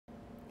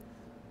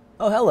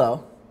Oh,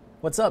 hello.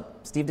 What's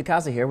up? Steve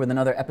DeCasa here with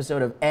another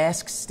episode of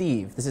Ask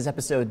Steve. This is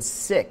episode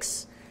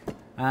 6.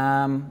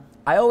 I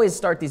always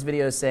start these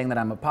videos saying that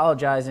I'm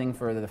apologizing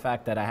for the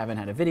fact that I haven't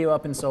had a video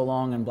up in so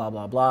long and blah,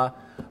 blah, blah.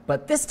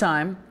 But this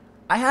time,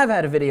 I have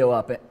had a video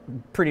up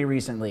pretty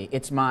recently.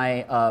 It's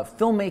my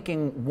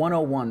Filmmaking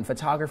 101,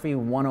 Photography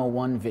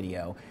 101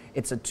 video.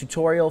 It's a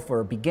tutorial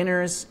for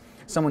beginners,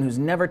 someone who's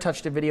never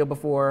touched a video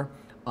before.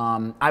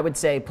 I would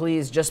say,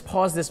 please just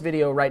pause this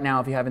video right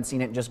now if you haven't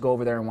seen it and just go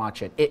over there and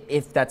watch it,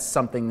 if that's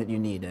something that you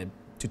need, a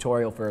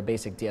tutorial for a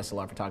basic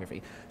DSLR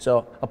photography.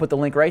 So I'll put the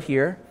link right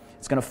here.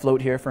 It's going to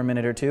float here for a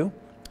minute or two.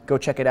 Go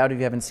check it out if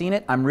you haven't seen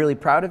it. I'm really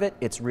proud of it.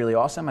 It's really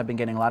awesome. I've been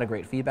getting a lot of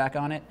great feedback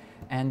on it.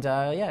 And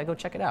yeah, go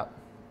check it out.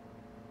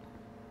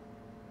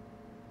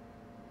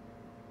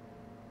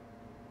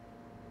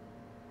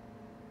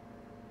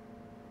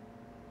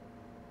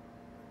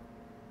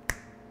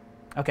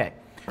 Okay.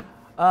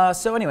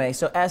 So anyway,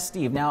 so Ask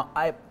Steve. Now,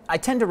 I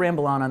tend to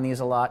ramble on these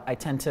a lot. I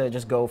tend to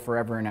just go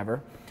forever and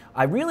ever.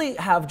 I really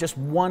have just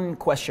one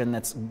question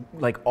that's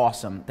like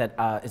awesome, that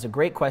is a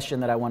great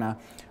question that I wanna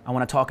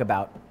talk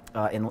about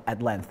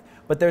at length.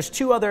 But there's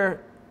two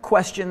other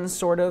questions,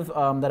 sort of,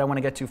 that I want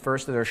to get to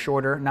first that are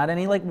shorter. Not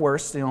any like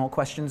worse. You know,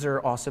 questions are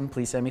awesome.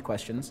 Please send me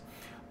questions.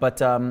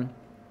 But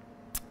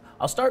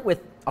I'll start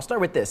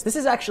with this. This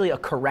is actually a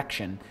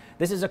correction.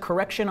 This is a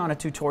correction on a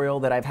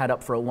tutorial that I've had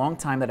up for a long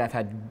time that I've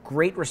had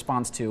great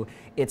response to.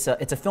 It's a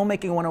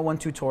Filmmaking 101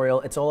 tutorial.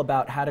 It's all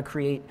about how to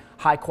create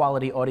high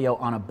quality audio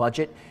on a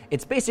budget.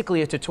 It's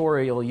basically a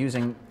tutorial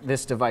using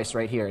this device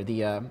right here,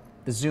 the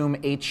Zoom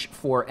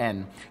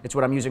H4n. It's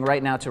what I'm using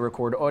right now to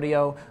record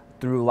audio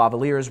through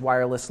lavaliers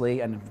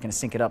wirelessly, and I'm going to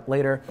sync it up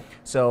later.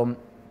 So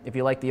if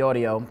you like the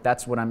audio,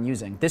 that's what I'm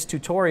using. This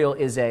tutorial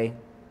is a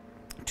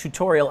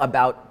tutorial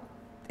about,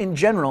 in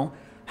general,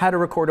 how to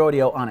record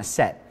audio on a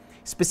set.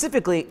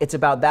 Specifically, it's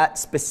about that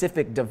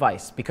specific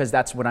device because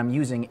that's what I'm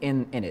using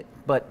in it.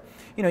 But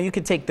you know, you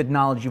could take the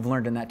knowledge you've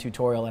learned in that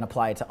tutorial and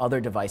apply it to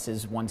other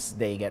devices once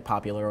they get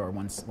popular or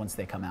once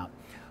they come out.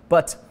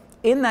 But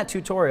in that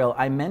tutorial,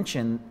 I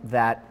mentioned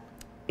that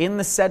in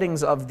the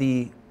settings of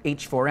the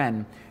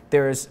H4n,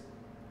 there's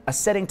a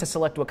setting to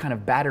select what kind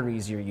of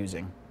batteries you're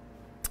using.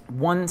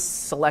 One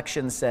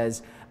selection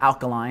says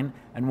alkaline,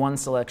 and one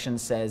selection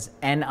says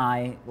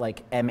Ni,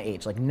 like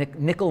MH, like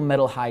nickel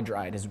metal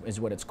hydride is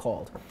what it's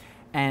called.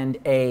 And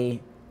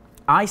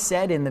I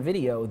said in the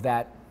video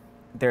that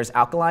there's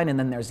alkaline and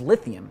then there's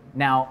lithium.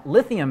 Now,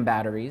 lithium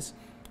batteries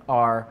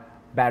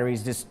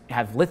just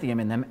have lithium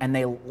in them, and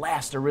they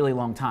last a really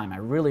long time. I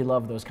really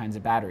love those kinds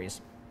of batteries.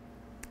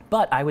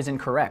 But I was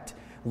incorrect.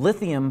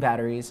 Lithium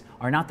batteries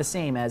are not the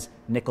same as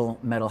nickel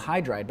metal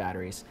hydride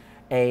batteries.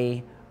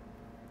 A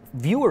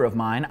viewer of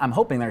mine, I'm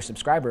hoping they're a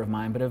subscriber of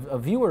mine, but a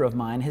viewer of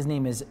mine, his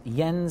name is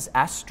Jens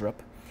Astrup,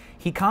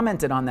 he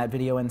commented on that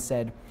video and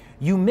said,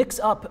 "You mix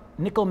up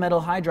nickel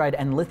metal hydride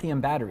and lithium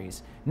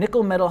batteries.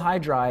 Nickel metal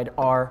hydride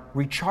are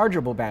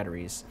rechargeable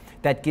batteries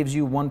that gives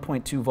you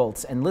 1.2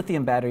 volts, and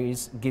lithium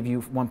batteries give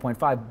you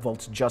 1.5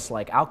 volts just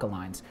like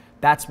alkalines.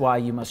 That's why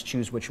you must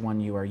choose which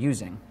one you are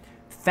using."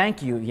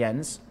 Thank you,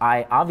 Jens.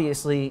 I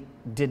obviously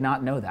did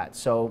not know that,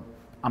 so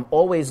I'm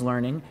always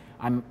learning.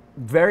 I'm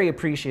very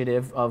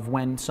appreciative of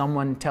when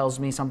someone tells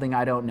me something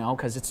I don't know,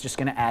 because it's just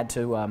going to add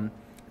to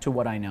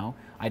what I know.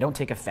 I don't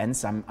take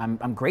offense.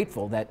 I'm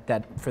grateful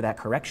for that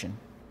correction.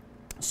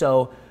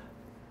 So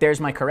there's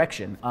my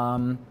correction.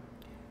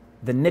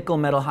 The nickel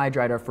metal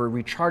hydride are for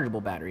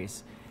rechargeable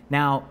batteries.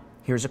 Now,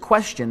 here's a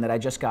question that I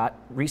just got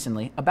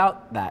recently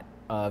about that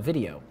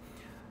video.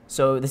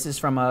 So this is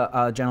from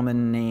a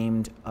gentleman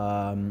named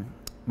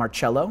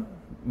Marcello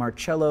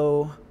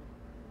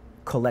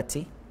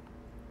Coletti.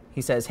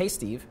 He says, "Hey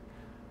Steve,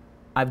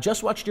 I've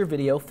just watched your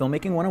video,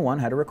 Filmmaking 101,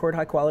 how to record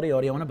high quality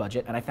audio on a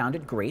budget, and I found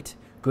it great.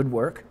 Good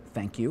work,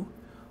 thank you.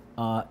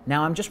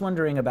 Now I'm just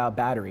wondering about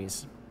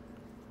batteries.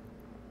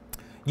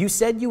 You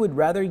said you would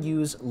rather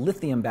use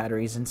lithium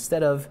batteries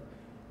instead of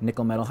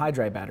nickel metal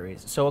hydride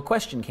batteries. So a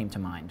question came to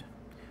mind.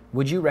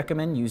 Would you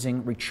recommend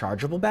using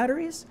rechargeable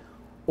batteries?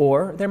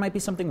 Or there might be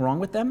something wrong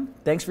with them?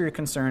 Thanks for your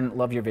concern,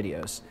 love your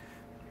videos."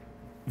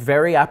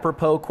 Very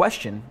apropos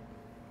question.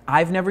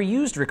 I've never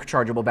used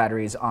rechargeable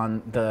batteries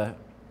on the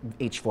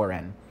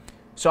H4n,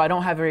 so I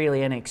don't have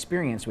really any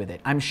experience with it.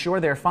 I'm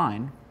sure they're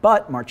fine,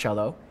 but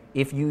Marcello,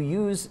 if you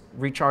use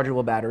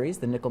rechargeable batteries,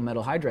 the nickel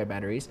metal hydride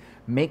batteries,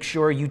 make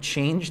sure you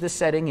change the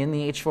setting in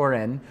the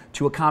H4n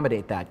to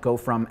accommodate that. Go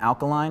from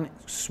alkaline,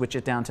 switch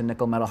it down to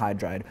nickel metal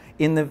hydride.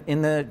 In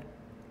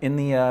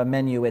the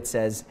menu, it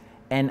says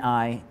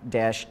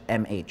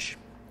Ni-MH.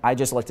 I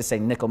just like to say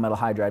nickel metal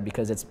hydride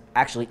because it's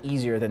actually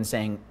easier than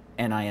saying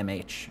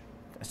NiMH.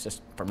 That's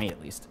just for me,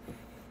 at least.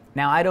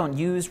 Now, I don't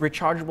use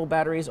rechargeable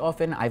batteries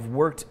often. I've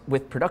worked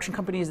with production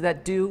companies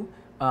that do,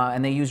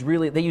 and they use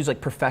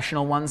like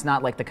professional ones,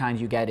 not like the kind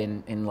you get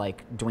in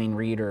like Duane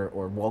Reade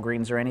or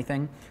Walgreens or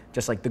anything,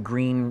 just like the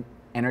green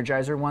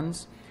Energizer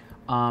ones.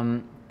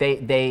 The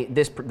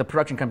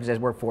production companies I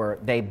work for,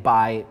 they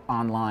buy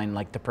online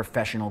like the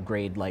professional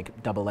grade like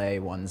AA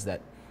ones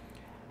that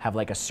have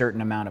like a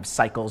certain amount of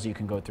cycles you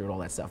can go through and all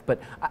that stuff.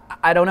 But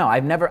I don't know.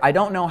 I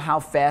don't know how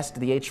fast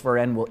the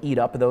H4n will eat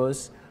up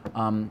those.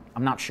 I'm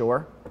not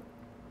sure.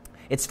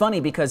 It's funny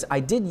because I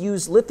did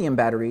use lithium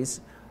batteries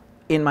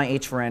in my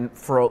H4n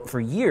for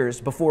years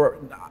before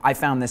I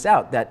found this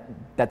out,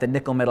 that the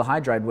nickel metal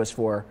hydride was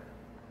for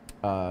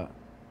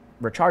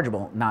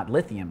rechargeable, not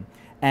lithium.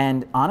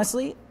 And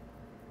honestly,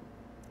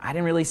 I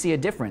didn't really see a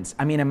difference.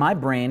 I mean, in my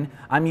brain,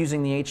 I'm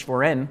using the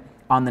H4n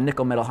on the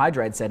nickel metal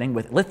hydride setting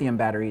with lithium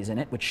batteries in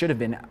it, which should have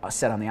been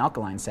set on the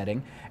alkaline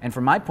setting. And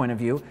from my point of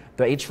view,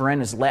 the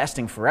H4n is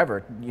lasting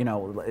forever, you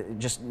know,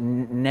 just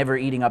never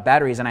eating up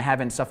batteries, and I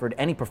haven't suffered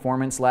any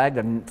performance lag.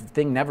 The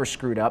thing never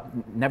screwed up,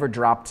 never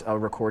dropped a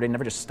recording,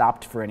 never just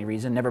stopped for any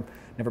reason, never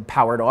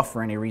powered off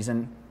for any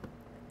reason.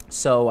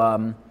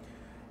 So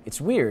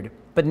it's weird.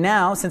 But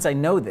now, since I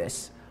know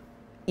this,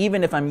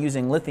 even if I'm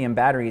using lithium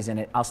batteries in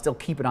it, I'll still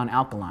keep it on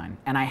alkaline.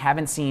 And I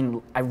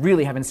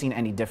really haven't seen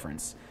any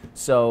difference.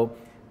 So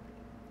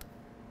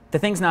the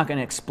thing's not going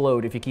to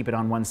explode if you keep it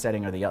on one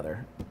setting or the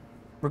other.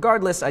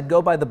 Regardless, I'd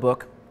go by the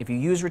book. If you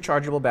use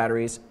rechargeable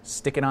batteries,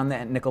 stick it on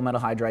the nickel metal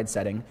hydride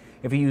setting.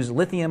 If you use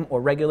lithium or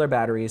regular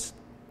batteries,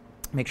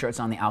 make sure it's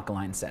on the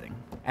alkaline setting.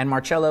 And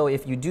Marcello,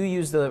 if you do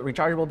use the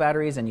rechargeable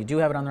batteries and you do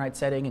have it on the right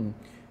setting and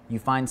you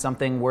find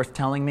something worth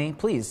telling me,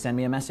 please send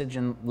me a message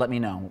and let me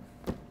know.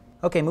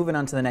 Okay, moving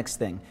on to the next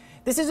thing.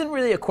 This isn't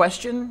really a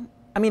question.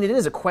 I mean, it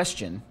is a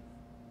question,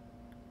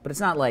 but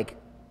it's not like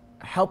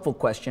a helpful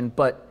question,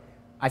 but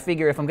I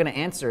figure if I'm going to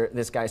answer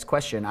this guy's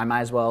question, I might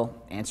as well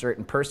answer it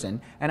in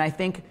person, and I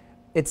think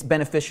it's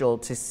beneficial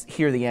to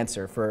hear the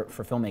answer for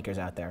filmmakers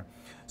out there.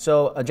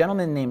 So a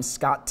gentleman named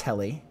Scott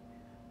Telly,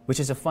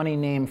 which is a funny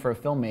name for a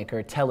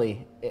filmmaker,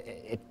 Telly,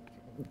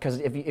 because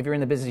if you're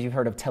in the business, you've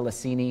heard of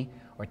telecine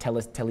or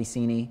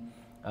telecine.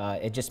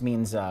 It just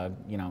means,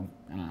 you know,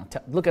 I don't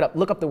know. Look it up.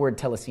 Look up the word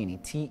telecine.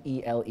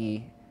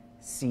 Telecine.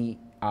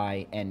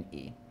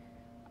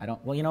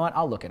 Well, you know what?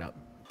 I'll look it up.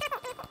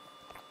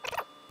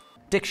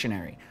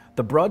 Dictionary: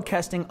 the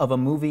broadcasting of a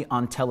movie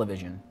on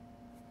television.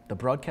 The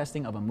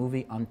broadcasting of a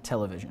movie on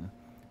television.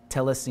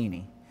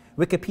 Telecine.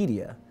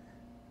 Wikipedia: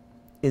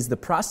 is the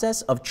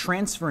process of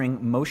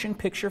transferring motion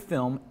picture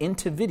film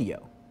into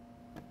video.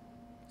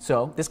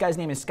 So this guy's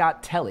name is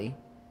Scott Telly,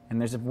 and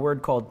there's a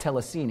word called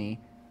telecine.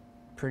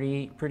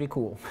 Pretty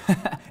cool.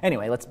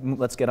 Anyway,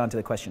 let's get on to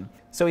the question.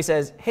 So he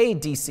says, "Hey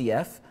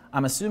DCF,"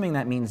 I'm assuming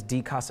that means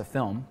D Casa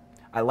Film.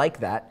 I like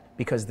that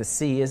because the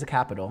C is a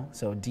capital,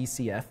 so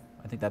DCF.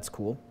 I think that's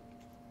cool.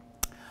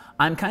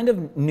 "I'm kind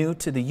of new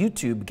to the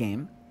YouTube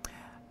game,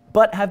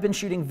 but have been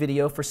shooting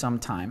video for some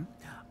time.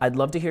 I'd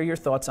love to hear your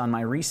thoughts on my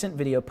recent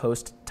video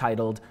post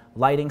titled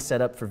Lighting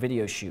Setup for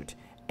Video Shoot.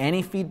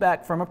 Any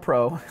feedback from a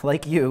pro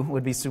like you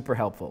would be super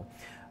helpful.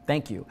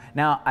 Thank you."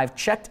 Now, I've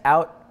checked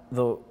out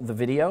the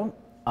video,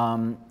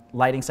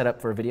 Lighting Setup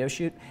for a Video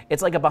Shoot.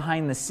 It's like a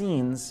behind the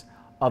scenes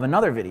of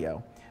another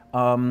video.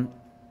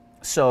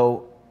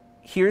 So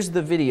here's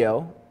the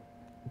video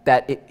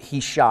that he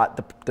shot,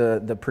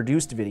 the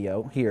produced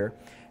video here,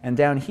 and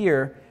down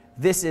here,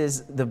 this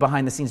is the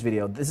behind the scenes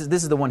video. This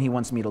is the one he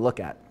wants me to look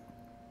at.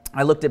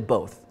 I looked at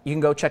both. You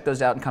can go check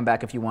those out and come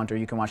back if you want, or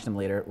you can watch them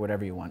later,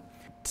 whatever you want.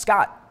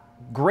 Scott,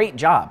 great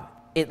job.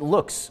 It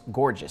looks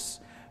gorgeous.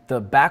 The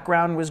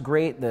background was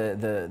great,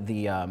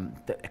 the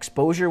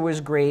exposure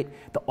was great,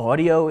 the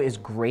audio is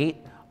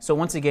great. So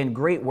once again,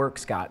 great work,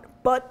 Scott.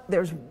 But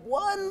there's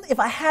one,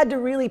 if I had to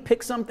really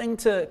pick something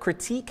to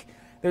critique,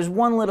 there's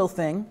one little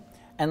thing,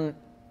 and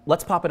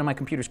let's pop it on my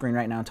computer screen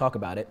right now and talk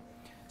about it.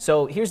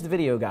 So here's the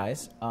video,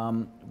 guys.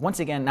 Once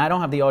again, I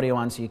don't have the audio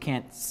on, so you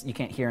can't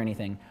hear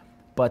anything,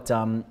 but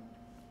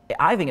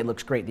I think it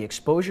looks great. The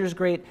exposure is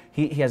great.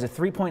 He has a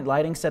 3-point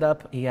lighting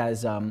setup. He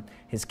has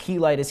his key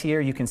light is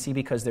here. You can see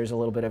because there's a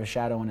little bit of a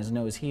shadow on his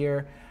nose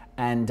here,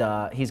 and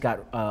he's got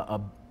a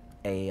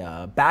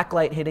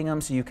backlight hitting him,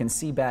 so you can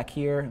see back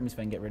here. Let me see if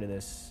I can get rid of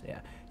this. Yeah,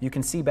 you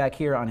can see back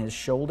here on his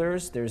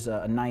shoulders. There's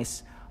a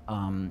nice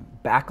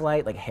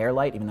backlight, like hair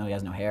light, even though he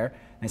has no hair.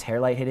 Nice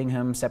hair light hitting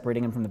him,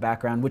 separating him from the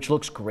background, which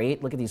looks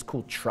great. Look at these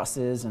cool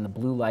trusses and the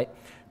blue light.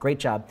 Great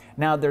job.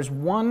 Now, there's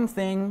one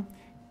thing.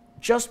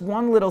 Just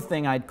one little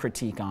thing I'd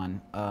critique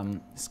on,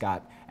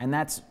 Scott, and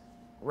that's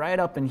right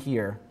up in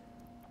here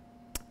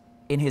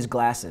in his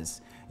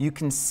glasses. You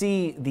can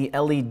see the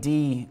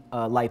LED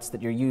lights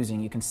that you're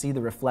using. You can see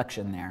the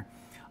reflection there.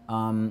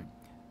 And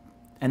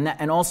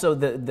also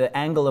the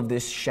angle of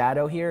this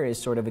shadow here is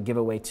sort of a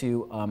giveaway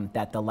too,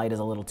 that the light is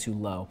a little too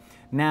low.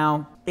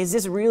 Now, is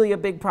this really a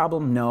big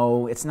problem?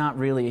 No, it's not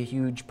really a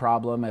huge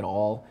problem at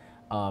all.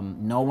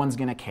 No one's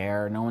going to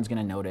care. No one's going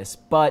to notice.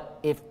 But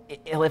if,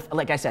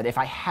 like I said, if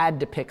I had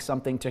to pick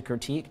something to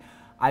critique,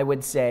 I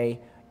would say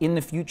in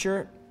the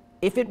future,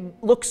 if it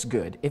looks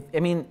good, I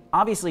mean,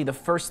 obviously the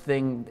first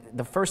thing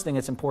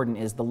that's important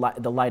is the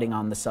lighting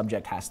on the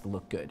subject has to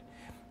look good.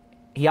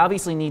 He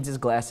obviously needs his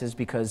glasses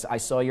because I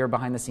saw your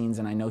behind the scenes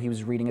and I know he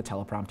was reading a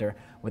teleprompter.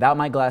 Without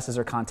my glasses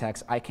or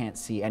contacts, I can't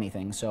see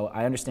anything. So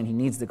I understand he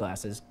needs the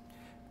glasses.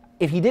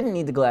 If he didn't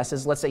need the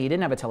glasses, let's say he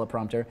didn't have a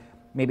teleprompter,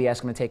 maybe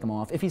ask him to take them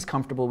off. If he's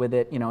comfortable with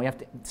it, you know, you have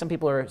to, some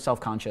people are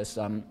self-conscious.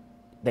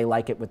 They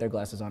like it with their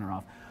glasses on or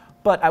off.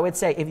 But I would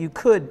say if you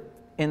could,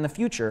 in the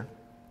future,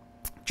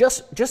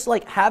 just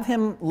like have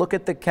him look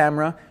at the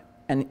camera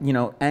and, you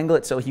know, angle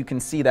it so you can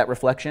see that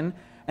reflection,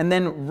 and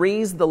then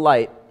raise the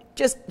light.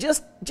 Just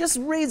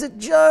raise it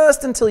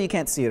just until you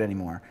can't see it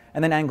anymore,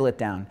 and then angle it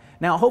down.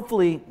 Now,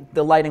 hopefully,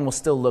 the lighting will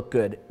still look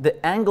good.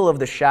 The angle of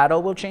the shadow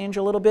will change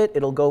a little bit.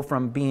 It'll go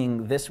from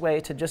being this way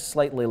to just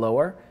slightly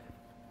lower,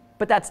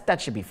 but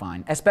that should be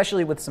fine,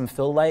 especially with some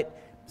fill light.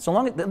 So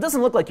long as it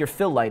doesn't look like your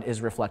fill light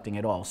is reflecting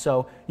at all.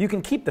 So you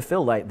can keep the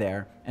fill light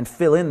there and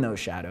fill in those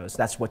shadows.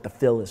 That's what the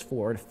fill is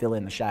for, to fill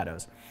in the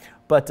shadows.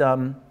 But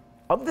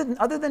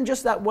other than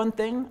just that one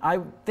thing, I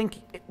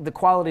think the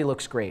quality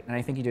looks great, and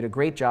I think you did a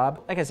great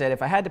job. Like I said,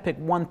 if I had to pick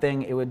one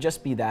thing, it would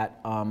just be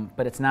that.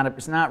 But it's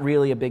not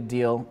really a big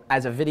deal.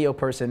 As a video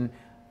person,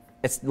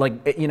 it's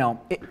like, you know,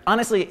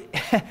 honestly,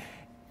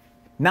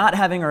 not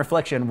having a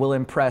reflection will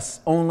impress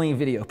only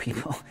video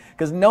people,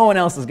 because no one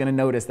else is going to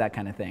notice that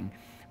kind of thing.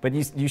 But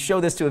you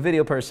show this to a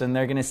video person,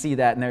 they're going to see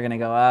that and they're going to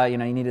go, you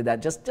know, you needed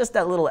that, just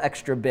that little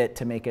extra bit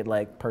to make it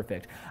like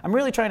perfect. I'm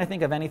really trying to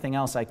think of anything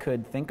else I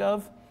could think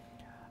of.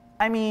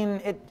 I mean,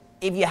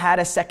 if you had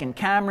a second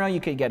camera, you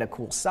could get a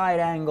cool side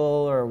angle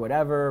or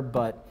whatever,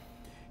 but,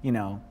 you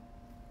know,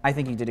 I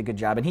think he did a good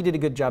job. And he did a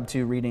good job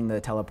too reading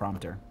the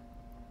teleprompter.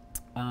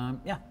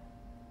 Yeah.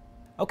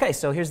 Okay,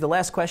 so here's the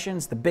last question.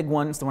 It's the big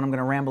one. It's the one I'm going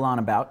to ramble on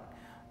about.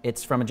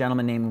 It's from a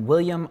gentleman named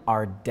William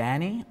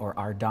Ardani, or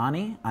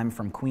Ardani. I'm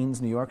from Queens,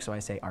 New York, so I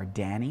say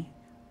Ardani.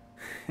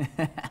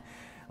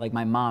 Like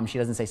my mom, she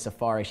doesn't say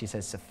safari, she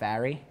says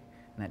safari,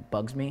 and that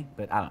bugs me,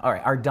 but I don't know. All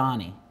right,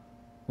 Ardani.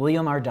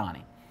 William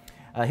Ardani.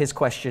 His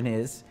question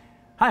is,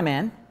 hi,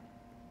 man.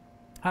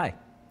 Hi.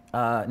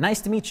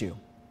 Nice to meet you.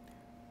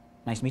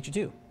 Nice to meet you,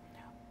 too.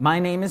 My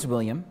name is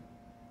William,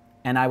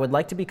 and I would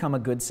like to become a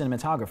good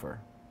cinematographer.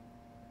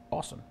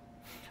 Awesome.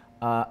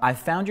 I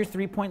found your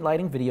three-point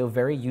lighting video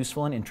very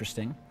useful and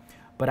interesting,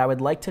 but I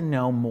would like to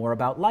know more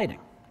about lighting.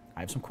 I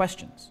have some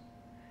questions.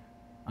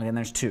 Again,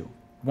 there's two.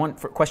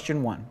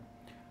 Question one,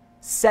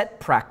 set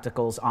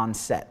practicals on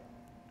set.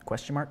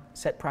 Question mark,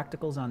 set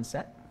practicals on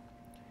set?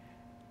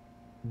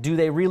 Do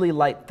they really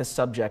light the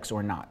subjects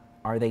or not?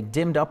 Are they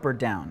dimmed up or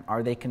down?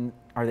 Are they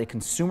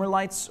consumer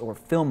lights or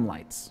film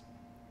lights?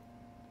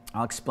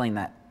 I'll explain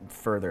that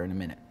further in a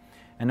minute.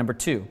 And number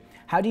two,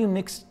 how do you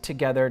mix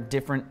together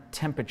different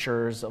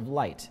temperatures of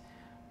light?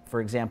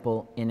 For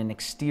example, in an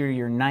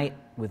exterior night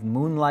with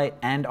moonlight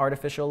and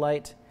artificial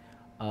light,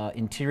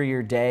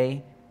 interior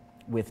day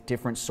with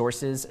different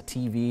sources,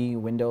 TV,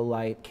 window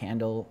light,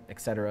 candle,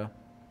 etc.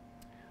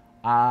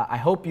 I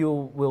hope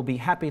you will be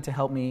happy to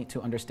help me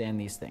to understand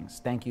these things.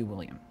 Thank you,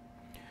 William.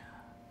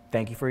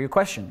 Thank you for your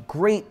question.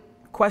 Great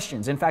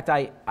questions. In fact,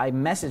 I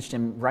messaged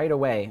him right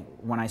away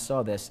when I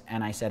saw this,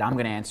 and I said, I'm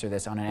going to answer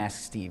this on an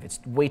Ask Steve. It's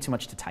way too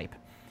much to type.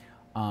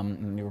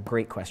 And they were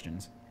great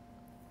questions.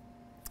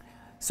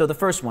 So the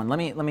first one, let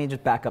me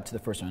just back up to the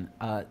first one.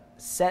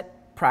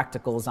 Set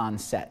practicals on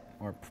set,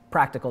 or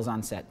practicals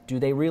on set. Do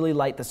they really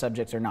light the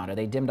subjects or not? Are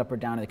they dimmed up or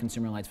down? Are they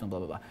consumer lights, film, blah,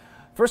 blah, blah.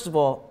 First of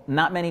all,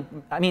 not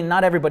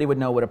everybody would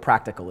know what a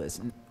practical is.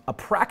 A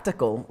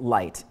practical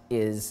light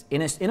is,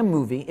 in a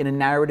movie, in a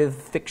narrative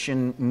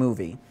fiction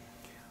movie,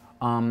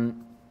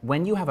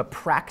 when you have a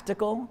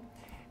practical,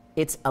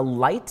 it's a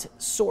light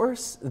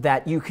source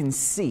that you can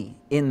see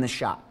in the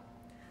shot.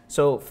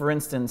 So, for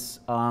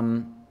instance,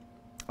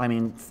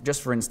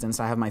 just for instance,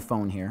 I have my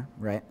phone here,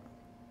 right?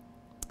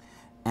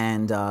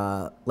 And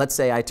let's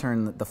say I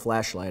turn the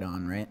flashlight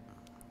on, right?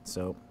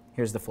 So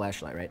here's the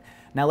flashlight, right?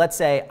 Now let's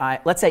say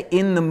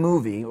in the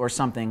movie or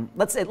something,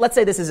 let's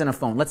say this isn't a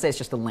phone. Let's say it's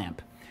just a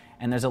lamp,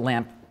 and there's a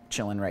lamp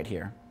chilling right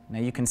here. Now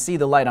you can see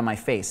the light on my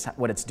face,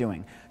 what it's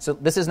doing. So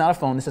this is not a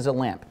phone. This is a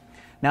lamp.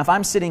 Now if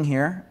I'm sitting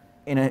here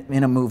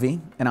in a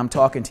movie and I'm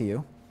talking to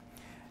you,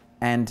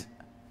 and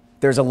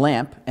there's a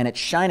lamp and it's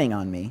shining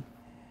on me,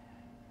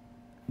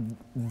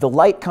 the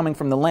light coming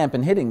from the lamp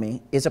and hitting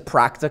me is a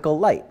practical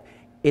light.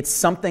 It's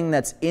something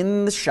that's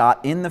in the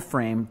shot, in the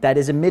frame, that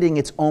is emitting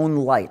its own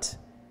light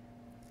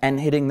and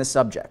hitting the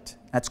subject.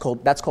 That's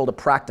called a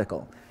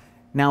practical.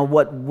 Now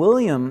what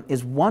William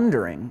is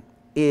wondering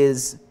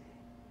is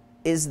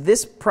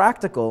this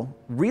practical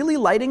really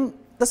lighting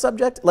the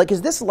subject? Like,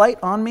 is this light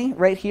on me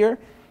right here?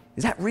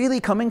 Is that really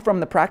coming from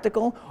the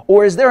practical?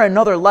 Or is there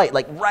another light,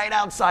 like right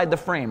outside the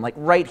frame, like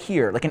right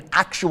here, like an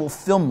actual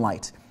film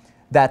light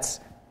that's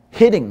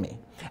hitting me?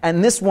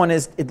 And this one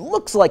it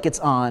looks like it's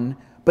on,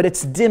 but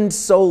it's dimmed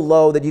so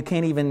low that you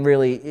can't even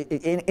really,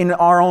 in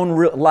our own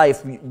real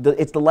life,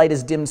 the light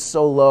is dimmed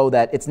so low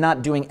that it's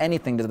not doing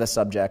anything to the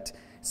subject.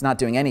 It's not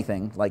doing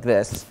anything like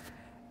this.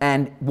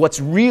 And what's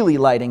really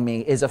lighting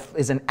me is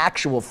an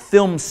actual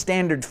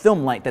standard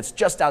film light that's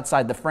just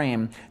outside the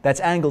frame, that's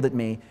angled at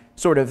me,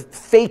 sort of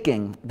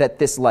faking that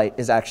this light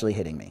is actually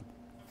hitting me.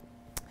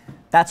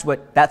 That's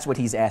what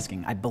he's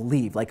asking, I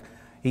believe. Like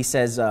he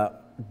says,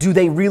 do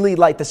they really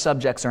light the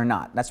subjects or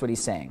not? That's what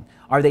he's saying.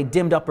 Are they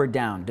dimmed up or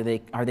down?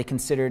 Are they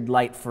considered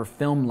light for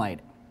film light?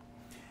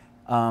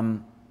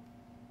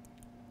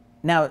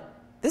 Now,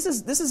 this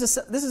is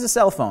a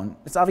cell phone.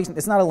 It's obviously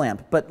it's not a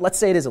lamp, but let's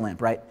say it is a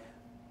lamp, right?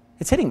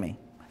 It's hitting me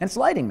and it's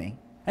lighting me,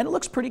 and it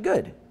looks pretty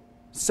good.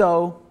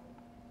 So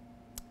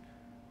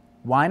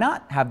why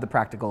not have the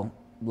practical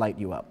light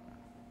you up?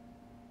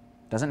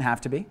 Doesn't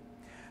have to be.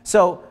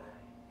 So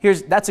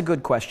that's a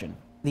good question.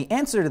 The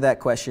answer to that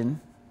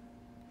question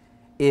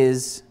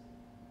is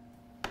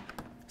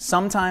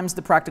sometimes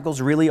the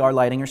practicals really are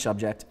lighting your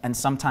subject, and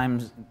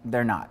sometimes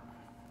they're not.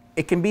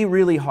 It can be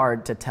really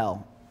hard to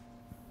tell.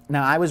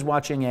 Now, I was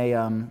watching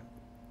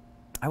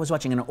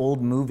an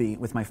old movie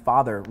with my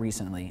father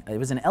recently. It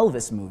was an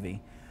Elvis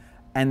movie,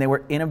 and they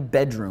were in a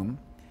bedroom,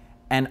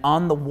 and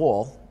on the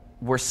wall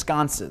were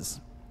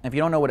sconces. If you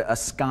don't know what a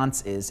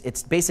sconce is,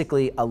 it's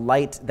basically a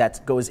light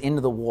that goes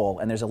into the wall,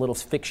 and there's a little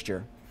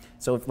fixture.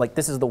 So if, like,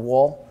 this is the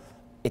wall,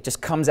 it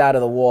just comes out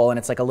of the wall, and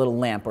it's like a little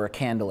lamp or a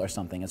candle or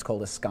something. It's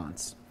called a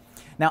sconce.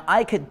 Now,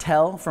 I could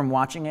tell from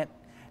watching it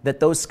that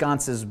those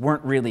sconces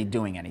weren't really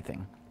doing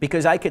anything,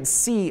 because I could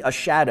see a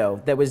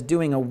shadow that was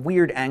doing a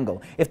weird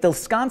angle. If the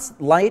sconce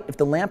light, if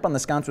the lamp on the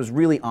sconce was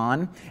really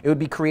on, it would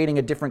be creating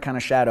a different kind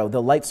of shadow.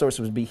 The light source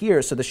would be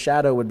here, so the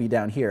shadow would be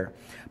down here.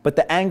 But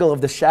the angle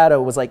of the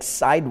shadow was like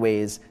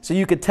sideways, so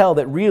you could tell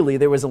that really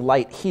there was a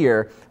light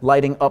here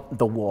lighting up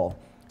the wall.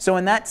 So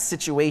in that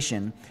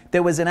situation,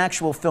 there was an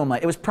actual film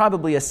light. It was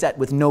probably a set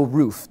with no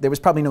roof. There was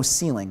probably no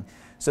ceiling.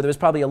 So there was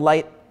probably a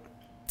light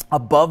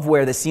above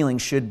where the ceiling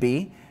should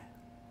be,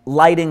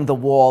 lighting the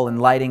wall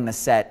and lighting the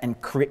set and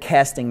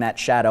casting that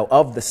shadow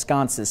of the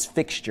sconce's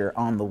fixture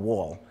on the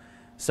wall.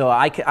 So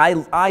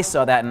I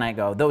saw that and I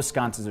go, those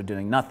sconces are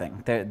doing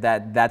nothing.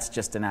 That's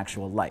just an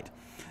actual light.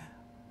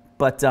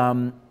 But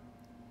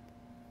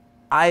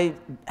I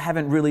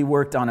haven't really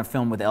worked on a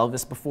film with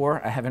Elvis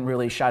before. I haven't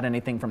really shot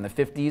anything from the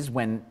 50s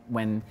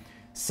when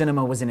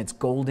cinema was in its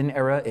golden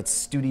era, its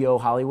studio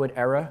Hollywood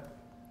era.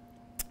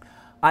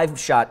 I've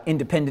shot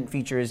independent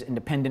features,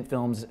 independent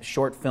films,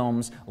 short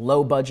films,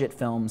 low-budget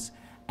films,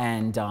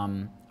 and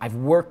I've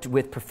worked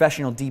with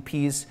professional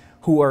DPs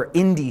who are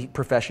indie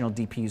professional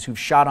DPs who've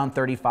shot on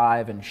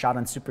 35 and shot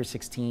on Super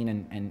 16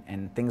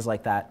 and things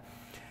like that.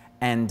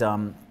 And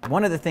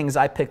one of the things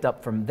I picked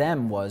up from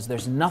them was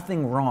there's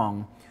nothing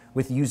wrong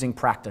with using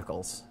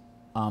practicals.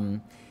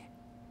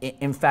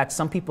 In fact,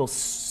 some people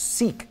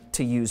seek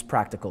to use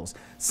practicals.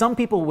 Some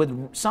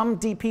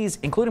DPs,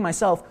 including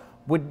myself,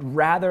 would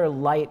rather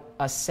light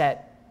a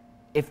set,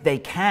 if they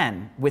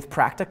can, with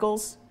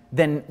practicals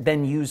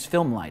than use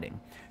film lighting,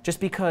 just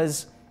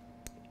because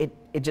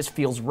it just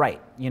feels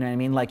right. You know what I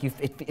mean? Like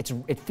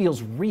it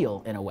feels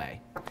real in a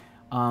way.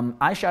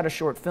 I shot a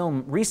short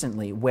film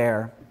recently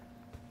where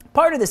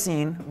part of the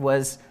scene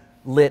was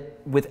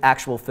lit with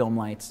actual film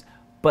lights,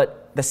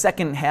 but the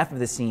second half of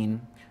the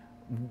scene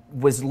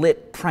was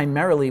lit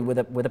primarily with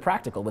a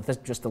practical,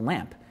 with just a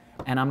lamp,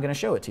 and I'm going to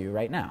show it to you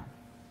right now.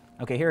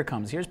 Okay, here it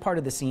comes. Here's part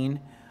of the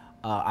scene.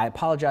 I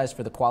apologize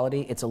for the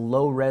quality. It's a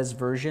low-res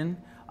version.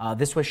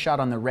 This was shot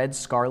on the Red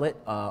Scarlet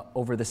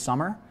over the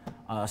summer.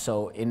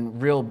 So in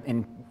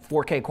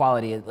 4K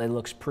quality, it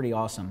looks pretty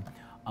awesome.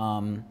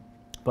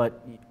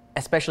 But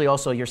especially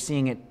also, you're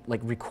seeing it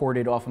like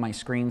recorded off of my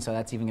screen, so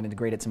that's even going to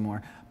degrade it some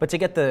more. But to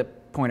get the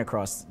point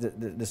across,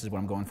 this is what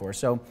I'm going for.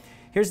 So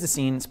here's the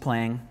scene. It's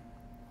playing.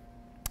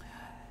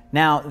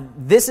 Now,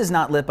 this is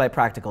not lit by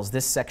practicals,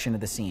 this section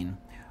of the scene.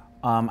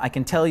 I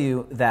can tell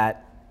you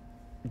that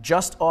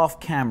just off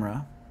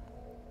camera,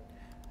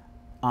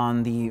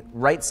 on the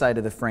right side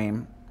of the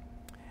frame,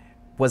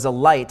 was a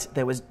light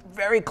that was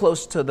very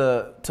close to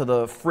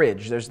the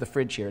fridge. There's the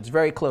fridge here. It's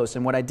very close.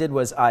 And what I did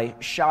was I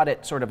shot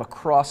it sort of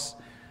across.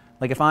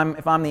 Like if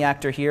I'm the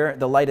actor here,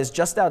 the light is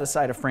just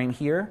outside of frame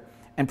here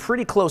and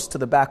pretty close to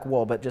the back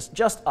wall, but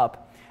just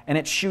up. And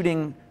it's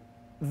shooting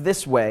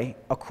this way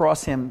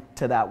across him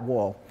to that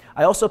wall.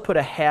 I also put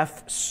a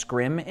half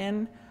scrim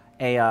in,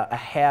 a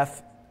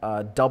half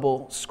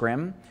double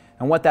scrim.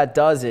 And what that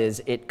does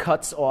is it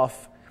cuts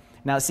off.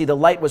 Now see, the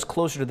light was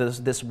closer to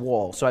this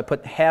wall, so I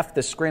put half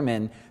the scrim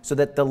in so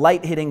that the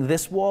light hitting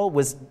this wall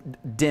was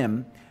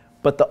dim,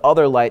 but the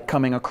other light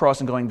coming across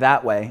and going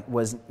that way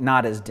was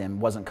not as dim,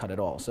 wasn't cut at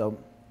all. So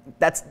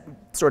that's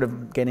sort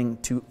of getting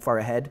too far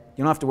ahead.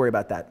 You don't have to worry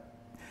about that.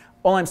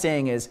 All I'm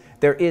saying is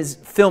there is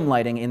film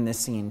lighting in this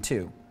scene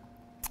too.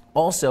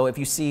 Also, if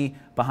you see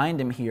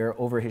behind him here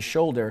over his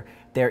shoulder,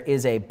 there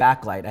is a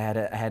backlight.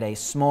 I had a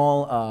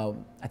small,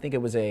 I think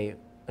it was a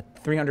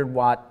 300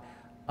 watt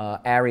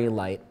ARRI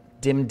light,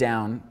 dimmed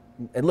down.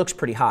 It looks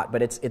pretty hot,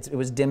 but it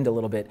was dimmed a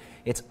little bit.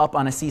 It's up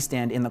on a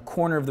C-stand in the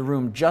corner of the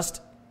room,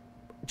 just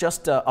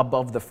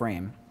above the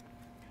frame.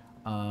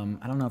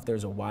 I don't know if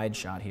there's a wide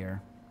shot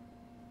here.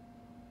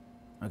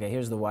 Okay,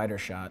 here's the wider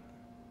shot.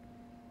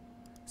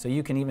 So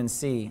you can even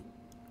see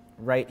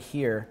right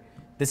here.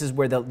 This is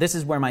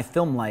where my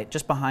film light,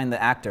 just behind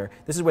the actor,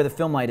 this is where the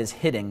film light is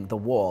hitting the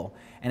wall,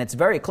 and it's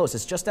very close.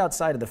 It's just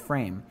outside of the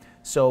frame.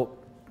 So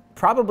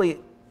probably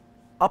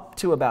up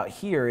to about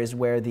here is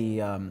where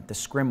the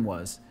scrim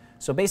was.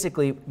 So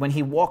basically, when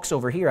he walks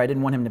over here, I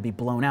didn't want him to be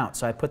blown out,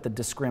 so I put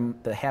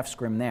the half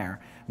scrim there.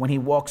 When he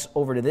walks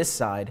over to this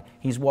side,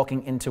 he's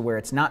walking into where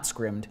it's not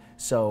scrimmed,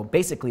 so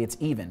basically it's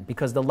even,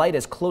 because the light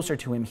is closer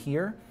to him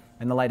here,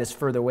 and the light is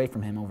further away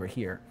from him over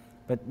here.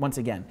 But once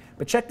again,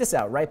 but check this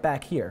out, right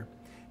back here.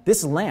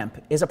 This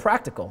lamp is a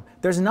practical.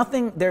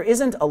 There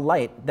isn't a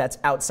light that's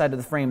outside of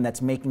the frame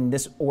that's making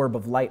this orb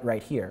of light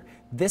right here.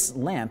 This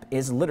lamp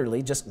is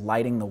literally just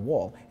lighting the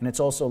wall, and it's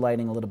also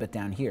lighting a little bit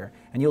down here.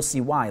 And you'll see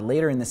why.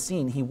 Later in the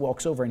scene, he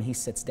walks over and he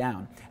sits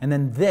down. And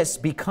then this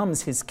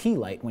becomes his key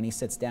light when he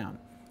sits down.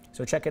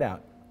 So check it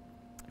out.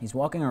 He's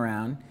walking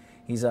around.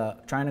 He's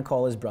trying to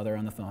call his brother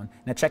on the phone.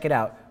 Now check it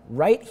out.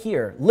 Right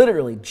here,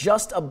 literally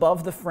just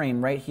above the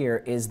frame right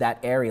here is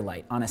that Arri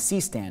light on a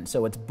C-stand.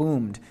 So it's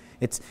boomed.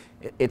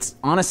 It's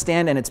on a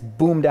stand and it's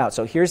boomed out.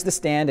 So here's the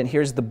stand and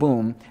here's the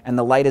boom, and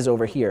the light is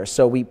over here.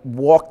 So we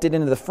walked it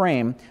into the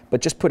frame,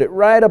 but just put it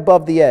right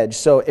above the edge.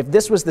 So if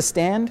this was the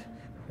stand,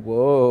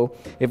 whoa,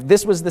 if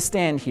this was the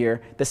stand here,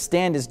 the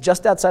stand is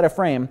just outside of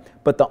frame,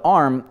 but the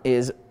arm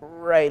is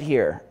right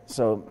here.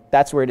 So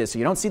that's where it is. So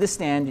you don't see the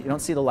stand, you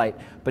don't see the light,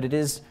 but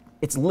it's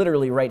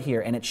literally right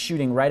here, and it's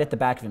shooting right at the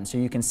back of him. So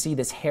you can see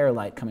this hair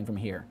light coming from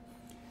here.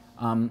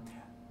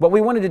 What we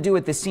wanted to do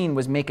with this scene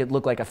was make it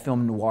look like a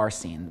film noir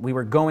scene. We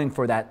were going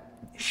for that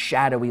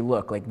shadowy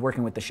look, like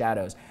working with the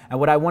shadows.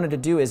 And what I wanted to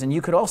do is, and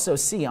you could also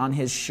see on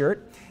his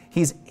shirt,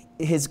 his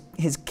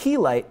key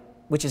light,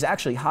 which is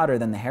actually hotter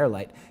than the hair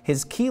light,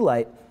 his key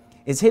light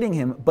is hitting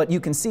him, but you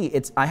can see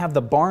I have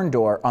the barn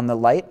door on the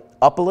light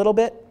up a little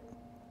bit,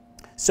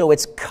 so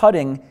it's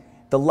cutting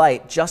the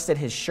light just at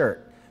his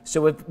shirt.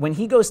 So when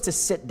he goes to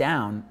sit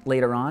down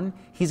later on,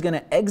 he's going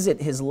to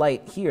exit his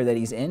light here that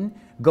he's in,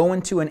 go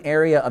into an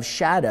area of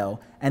shadow,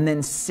 and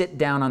then sit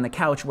down on the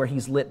couch where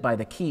he's lit by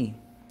the key.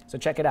 So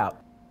check it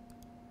out.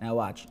 Now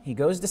watch. He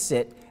goes to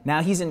sit.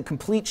 Now he's in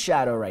complete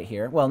shadow right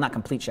here. Well, not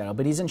complete shadow,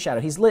 but he's in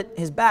shadow. He's lit.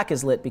 His back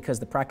is lit because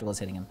the practical is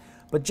hitting him.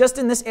 But just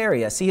in this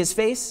area, see his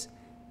face?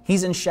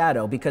 He's in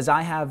shadow because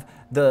I have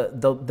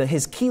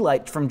his key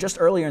light from just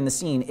earlier in the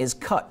scene is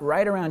cut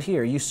right around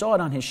here. You saw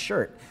it on his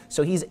shirt.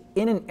 So he's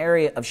in an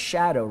area of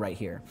shadow right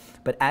here.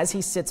 But as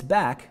he sits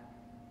back,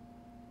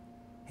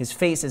 his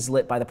face is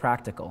lit by the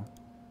practical.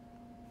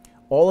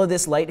 All of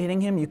this light hitting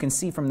him, you can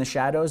see from the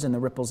shadows and the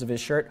ripples of his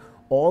shirt,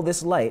 all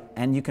this light,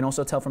 and you can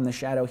also tell from the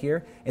shadow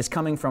here, is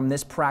coming from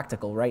this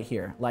practical right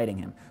here, lighting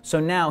him. So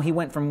now he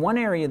went from one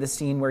area of the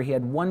scene where he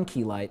had one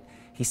key light,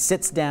 he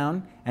sits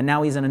down, and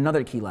now he's in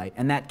another key light,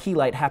 and that key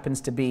light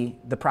happens to be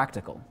the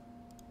practical.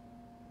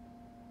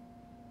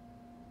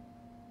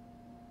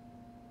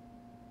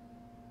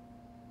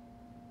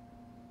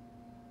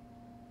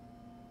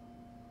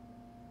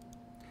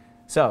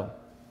 So,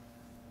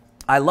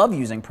 I love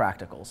using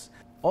practicals.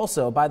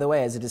 Also, by the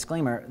way, as a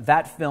disclaimer,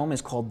 that film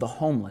is called The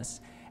Homeless,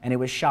 and it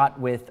was shot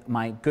with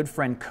my good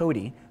friend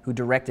Cody, who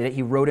directed it.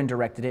 He wrote and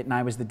directed it, and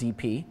I was the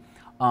DP.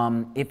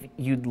 If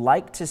you'd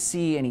like to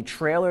see any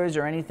trailers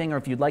or anything, or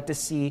if you'd like to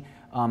see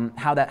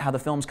how the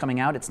film's coming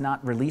out, it's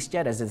not released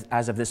yet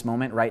as of this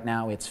moment. Right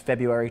now, it's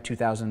February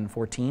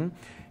 2014.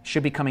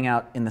 Should be coming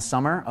out in the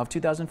summer of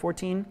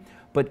 2014.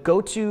 But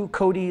go to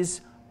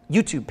Cody's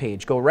YouTube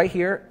page. Go right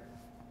here.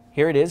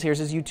 Here it is. Here's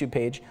his YouTube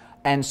page.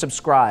 And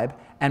subscribe.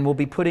 And we'll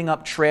be putting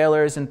up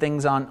trailers and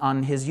things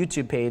on his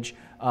YouTube page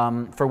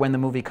for when the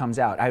movie comes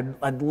out.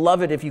 I'd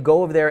love it if you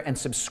go over there and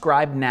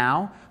subscribe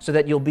now, so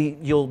that you'll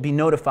be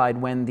notified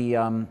when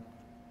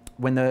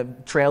the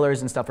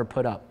trailers and stuff are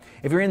put up.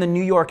 If you're in the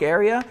New York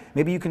area,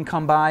 maybe you can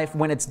come by.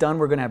 When it's done,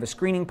 we're going to have a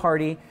screening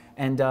party,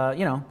 and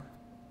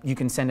you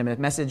can send him a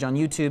message on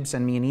YouTube,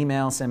 send me an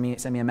email, send me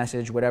a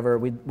message, whatever.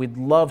 We'd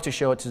love to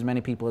show it to as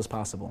many people as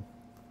possible.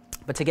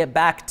 But to get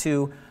back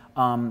to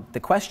the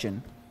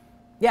question.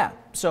 Yeah,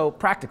 so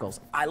practicals.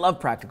 I love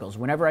practicals.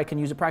 Whenever I can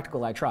use a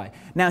practical, I try.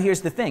 Now,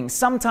 here's the thing.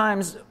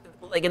 Sometimes,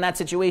 like in that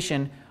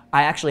situation,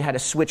 I actually had to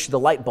switch the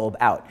light bulb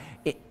out.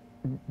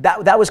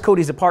 That was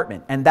Cody's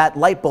apartment, and that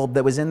light bulb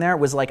that was in there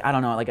was like, I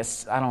don't know, I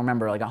don't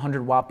remember, like a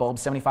 100-watt bulb,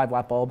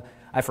 75-watt bulb,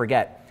 I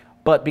forget.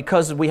 But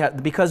because we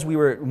knew we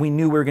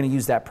were going to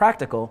use that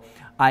practical,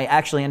 I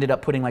actually ended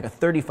up putting like a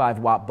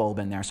 35-watt bulb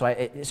in there.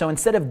 So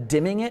instead of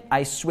dimming it,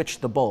 I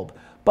switched the bulb.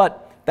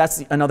 But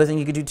that's another thing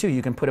you could do too.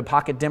 You can put a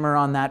pocket dimmer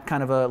on that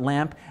kind of a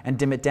lamp and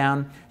dim it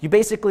down. You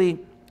basically,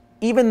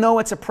 even though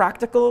it's a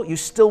practical, you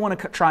still want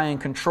to try and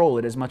control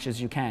it as much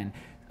as you can.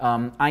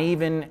 I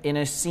even, in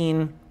a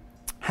scene,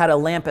 had a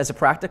lamp as a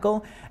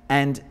practical,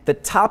 and the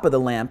top of the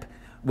lamp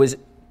was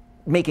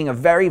making a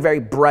very, very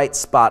bright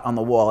spot on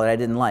the wall that I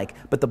didn't like.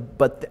 But the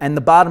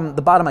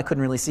bottom I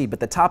couldn't really see,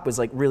 but the top was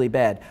like really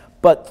bad.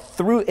 But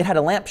it had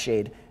a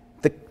lampshade.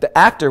 The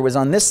actor was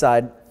on this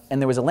side,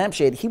 and there was a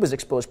lampshade. He was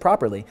exposed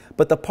properly.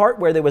 But the part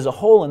where there was a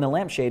hole in the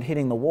lampshade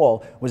hitting the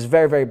wall was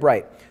very, very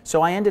bright.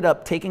 So I ended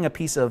up taking a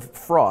piece of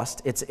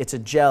frost. It's a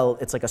gel.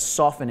 It's like a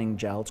softening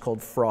gel. It's called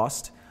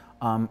frost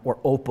or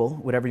opal,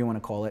 whatever you want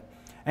to call it.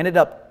 I ended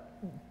up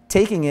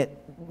taking it,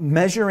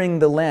 measuring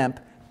the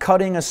lamp,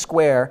 cutting a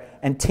square,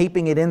 and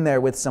taping it in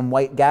there with some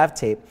white gaff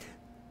tape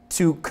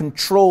to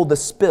control the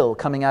spill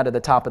coming out of the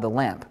top of the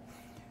lamp.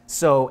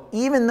 So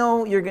even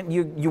though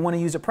you want to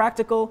use a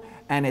practical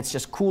and it's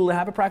just cool to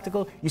have a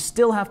practical, you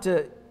still have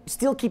to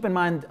keep in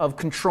mind of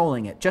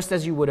controlling it, just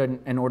as you would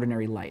an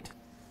ordinary light.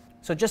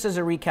 So just as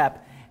a recap,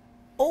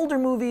 older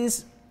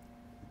movies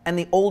and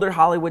the older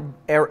Hollywood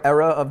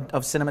era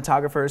of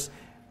cinematographers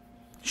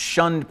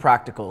shunned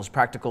practicals.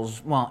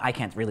 Practicals, well, I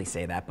can't really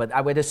say that, but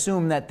I would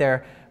assume that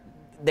they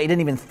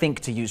didn't even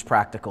think to use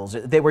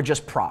practicals. They were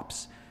just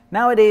props.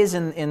 Nowadays,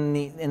 in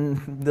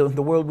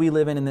the world we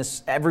live in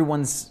this,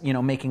 everyone's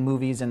making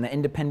movies and the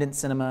independent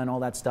cinema and all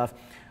that stuff.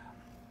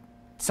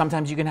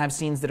 Sometimes you can have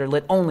scenes that are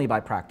lit only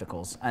by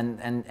practicals,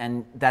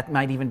 and that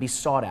might even be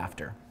sought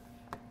after.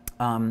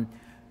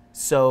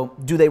 So,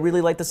 do they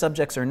really like the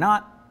subjects or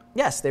not?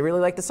 Yes, they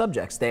really like the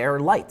subjects. They are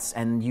lights,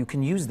 and you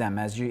can use them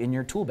as in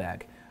your tool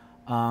bag.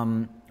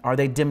 Are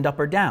they dimmed up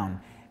or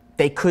down?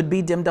 They could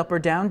be dimmed up or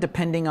down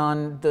depending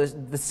on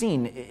the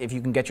scene. If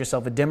you can get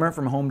yourself a dimmer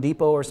from Home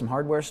Depot or some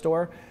hardware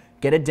store,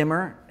 get a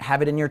dimmer,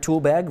 have it in your tool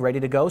bag ready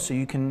to go so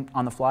you can,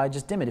 on the fly,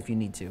 just dim it if you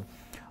need to.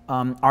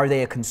 Are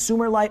they a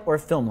consumer light or a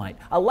film light?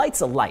 A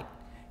light's a light.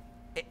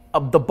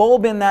 The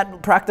bulb in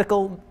that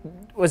practical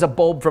was a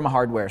bulb from a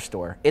hardware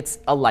store. It's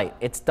a light.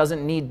 It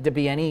doesn't need to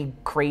be any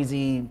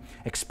crazy,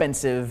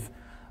 expensive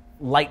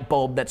light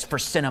bulb that's for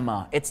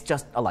cinema. It's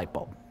just a light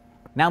bulb.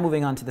 Now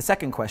moving on to the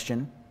second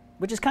question,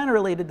 which is kind of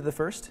related to the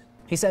first.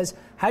 He says,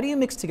 how do you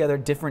mix together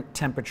different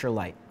temperature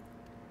light?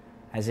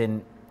 As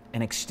in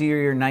an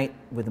exterior night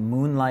with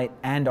moonlight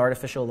and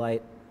artificial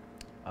light,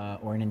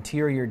 or an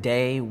interior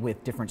day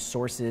with different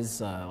sources,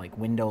 like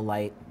window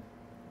light,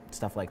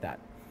 stuff like that.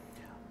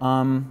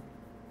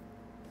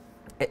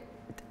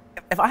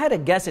 If I had to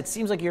guess, it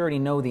seems like you already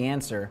know the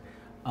answer.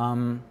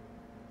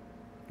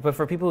 But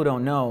for people who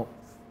don't know,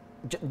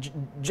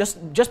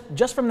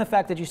 just from the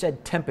fact that you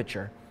said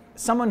temperature,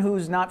 someone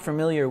who's not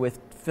familiar with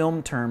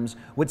film terms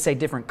would say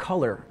different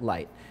color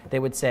light. They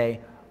would say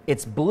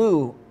it's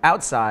blue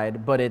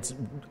outside, but it's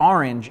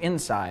orange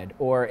inside.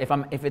 Or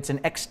if it's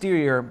an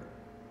exterior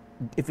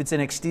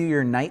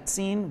night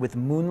scene with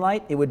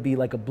moonlight, it would be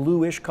like a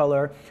bluish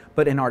color,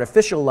 but an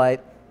artificial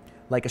light,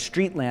 like a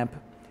street lamp,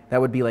 that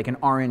would be like an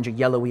orange, a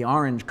yellowy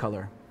orange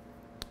color.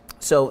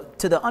 So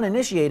to the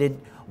uninitiated,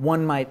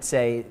 one might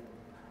say,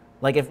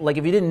 like if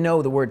you didn't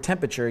know the word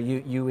temperature,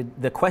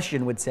 the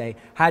question would say,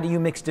 how do you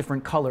mix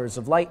different colors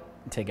of light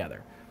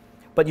together?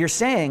 But you're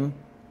saying,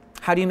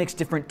 how do you mix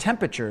different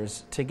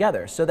temperatures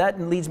together? So that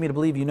leads me to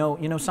believe you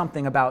know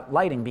something about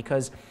lighting,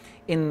 because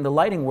in the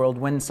lighting world,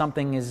 when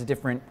something is a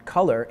different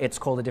color, it's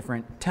called a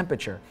different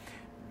temperature.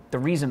 The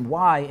reason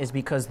why is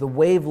because the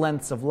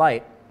wavelengths of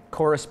light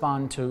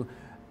correspond to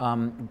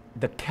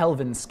the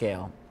Kelvin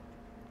scale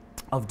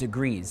of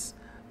degrees.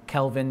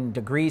 Kelvin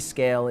degree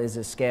scale is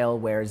a scale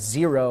where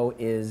 0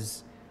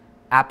 is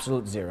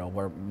absolute 0,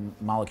 where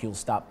molecules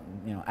stop,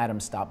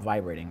 atoms stop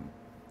vibrating,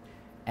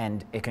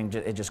 and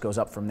it just goes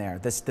up from there.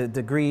 The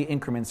degree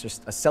increments are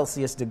a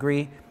Celsius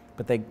degree,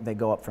 but they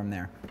go up from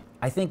there.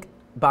 I think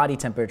body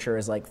temperature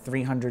is like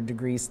 300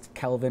 degrees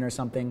Kelvin or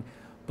something,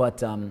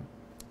 but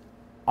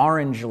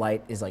orange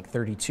light is like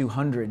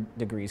 3,200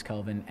 degrees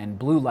Kelvin, and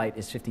blue light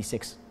is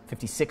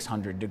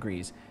 5,600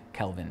 degrees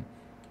Kelvin.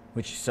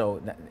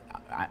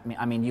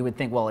 I mean, you would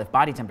think, well, if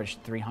body temperature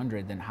is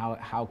 300, then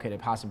how could it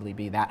possibly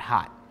be that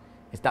hot?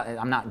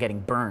 I'm not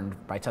getting burned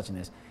by touching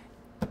this.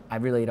 I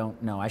really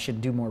don't know. I should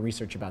do more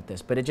research about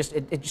this, but it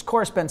just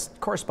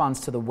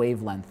corresponds to the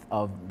wavelength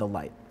of the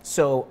light.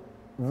 So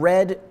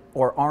red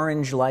or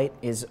orange light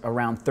is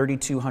around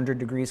 3,200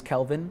 degrees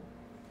Kelvin,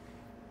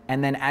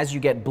 and then as you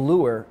get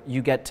bluer,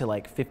 you get to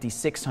like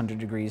 5,600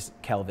 degrees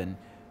Kelvin.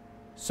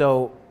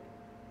 So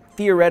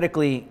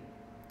theoretically,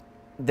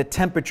 the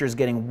temperature is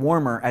getting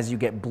warmer as you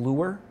get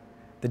bluer.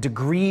 The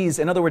degrees,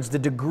 in other words, the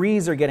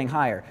degrees are getting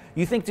higher.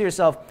 You think to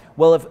yourself,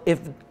 well,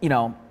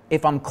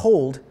 if I'm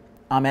cold,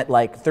 I'm at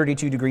like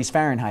 32 degrees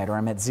Fahrenheit, or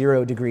I'm at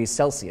 0 degrees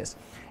Celsius.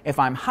 If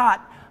I'm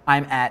hot,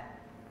 I'm at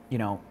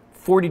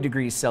 40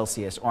 degrees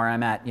Celsius, or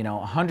I'm at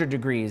 100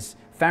 degrees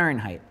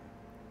Fahrenheit.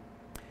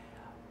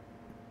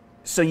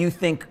 So you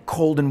think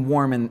cold and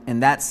warm in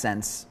that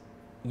sense.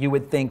 You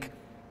would think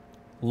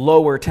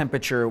lower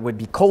temperature would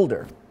be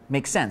colder.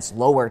 Makes sense,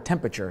 lower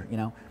temperature,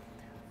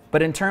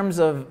 But in terms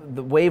of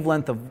the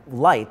wavelength of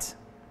light,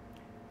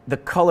 the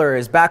color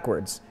is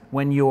backwards.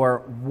 When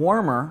you're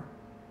warmer,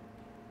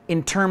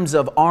 in terms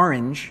of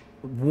orange,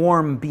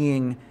 warm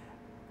being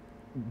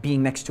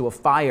next to a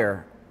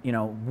fire,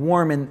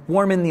 warm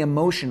in the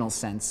emotional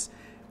sense,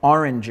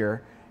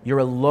 oranger, you're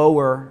a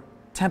lower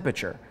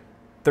temperature.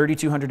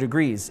 3,200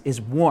 degrees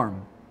is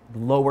warm,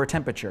 lower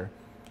temperature.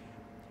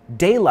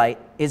 Daylight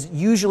is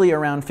usually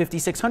around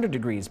 5,600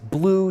 degrees.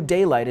 Blue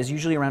daylight is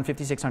usually around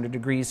 5,600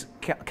 degrees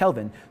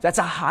Kelvin. That's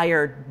a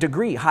higher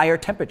degree, higher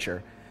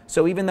temperature.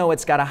 So even though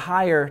it's got a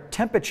higher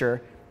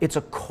temperature, it's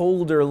a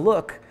colder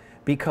look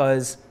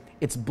because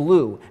it's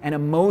blue. And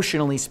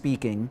emotionally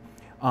speaking,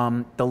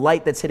 the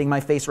light that's hitting my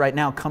face right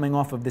now coming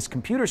off of this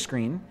computer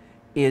screen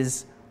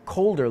is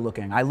colder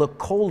looking. I look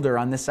colder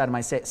on this side of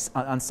my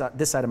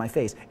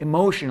face,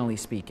 emotionally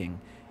speaking.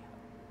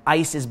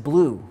 Ice is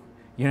blue.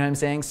 You know what I'm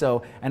saying?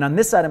 So, and on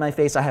this side of my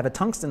face, I have a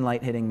tungsten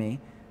light hitting me,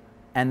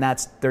 and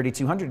that's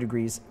 3,200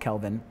 degrees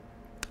Kelvin,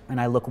 and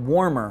I look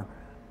warmer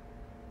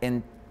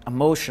in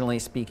emotionally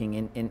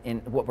speaking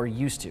in what we're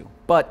used to.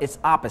 But it's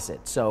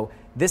opposite. So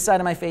this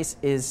side of my face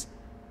is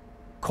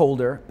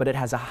colder, but it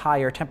has a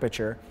higher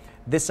temperature.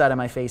 This side of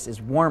my face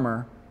is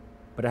warmer,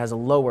 but it has a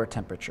lower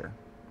temperature.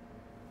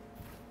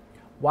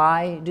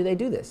 Why do they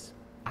do this?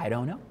 I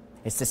don't know.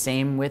 It's the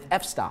same with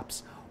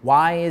f-stops.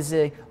 Why is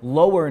a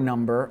lower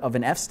number of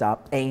an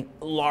f-stop a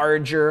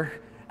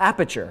larger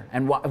aperture?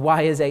 And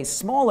why is a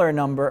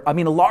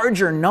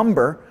larger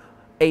number,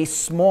 a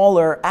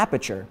smaller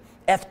aperture?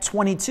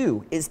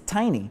 F22 is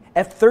tiny.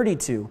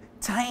 F32,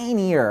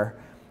 tinier.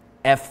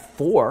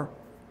 F4,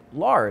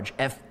 large.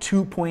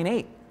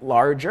 F2.8,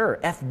 larger.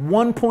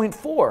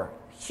 F1.4,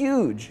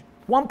 huge.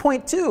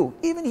 1.2,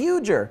 even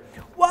huger.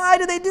 Why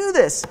do they do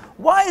this?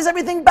 Why is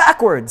everything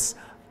backwards?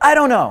 I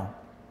don't know.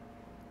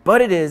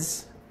 But it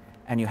is,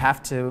 and you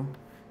have to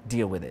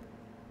deal with it.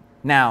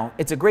 Now,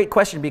 it's a great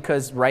question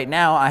because right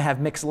now I have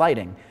mixed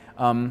lighting.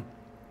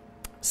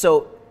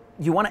 So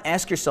you want to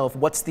ask yourself,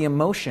 what's the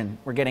emotion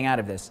we're getting out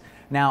of this?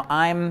 Now,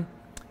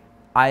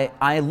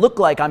 I look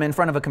like I'm in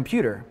front of a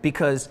computer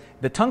because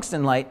the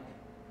tungsten light,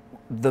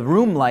 the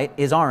room light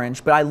is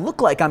orange, but I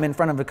look like I'm in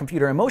front of a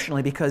computer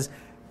emotionally because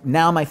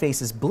now my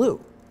face is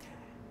blue.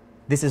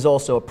 This is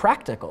also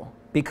practical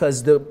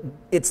because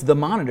it's the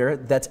monitor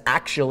that's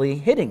actually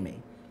hitting me.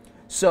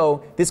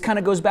 So this kind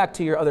of goes back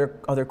to your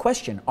other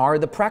question. Are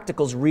the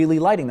practicals really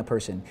lighting the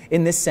person?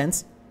 In this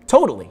sense,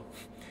 totally.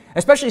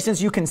 Especially since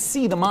you can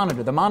see the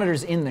monitor. The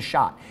monitor's in the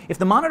shot. If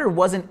the monitor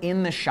wasn't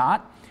in the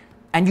shot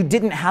and you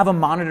didn't have a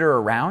monitor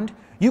around,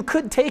 you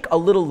could take a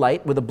little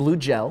light with a blue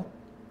gel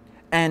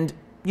and,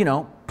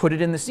 put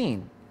it in the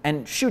scene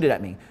and shoot it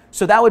at me.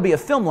 So that would be a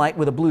film light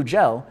with a blue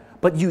gel,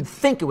 but you'd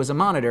think it was a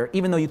monitor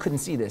even though you couldn't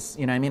see this.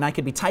 You know what I mean? I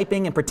could be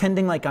typing and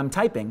pretending like I'm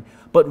typing,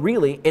 but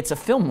really it's a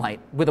film light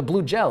with a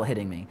blue gel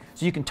hitting me.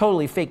 So you can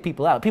totally fake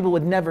people out. People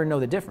would never know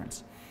the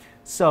difference.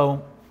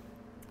 So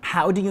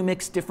how do you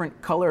mix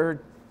different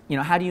color,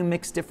 how do you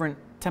mix different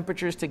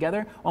temperatures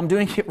together? Well, I'm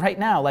doing it right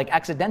now, like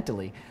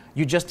accidentally.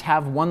 You just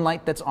have one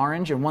light that's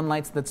orange and one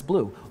light that's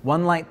blue.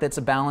 One light that's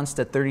balanced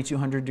at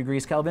 3,200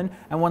 degrees Kelvin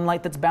and one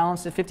light that's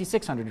balanced at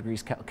 5,600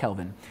 degrees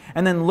Kelvin.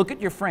 And then look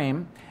at your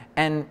frame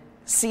and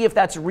see if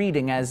that's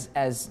reading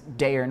as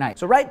day or night.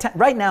 So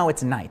right now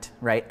it's night,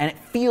 right? And it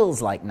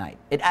feels like night.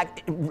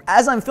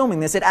 As I'm filming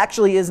this, it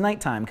actually is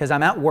nighttime because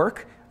I'm at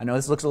work. I know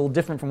this looks a little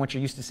different from what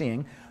you're used to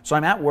seeing. So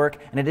I'm at work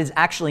and it is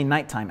actually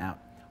nighttime out.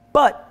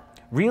 But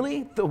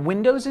really, the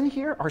windows in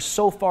here are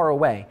so far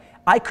away.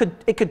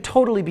 It could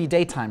totally be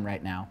daytime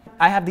right now.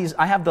 I have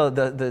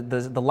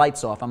the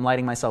lights off. I'm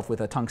lighting myself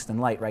with a tungsten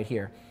light right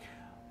here.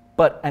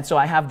 And so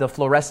I have the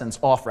fluorescence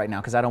off right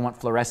now because I don't want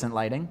fluorescent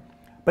lighting.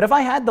 But if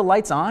I had the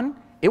lights on,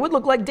 it would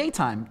look like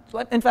daytime.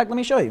 In fact, let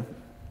me show you.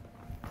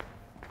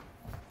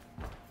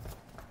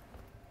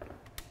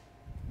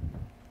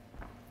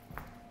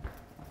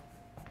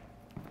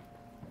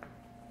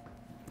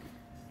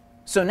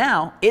 So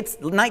now it's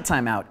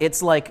nighttime out.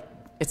 It's like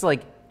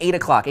 8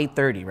 o'clock,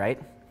 8:30, right?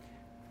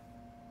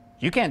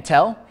 You can't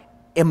tell.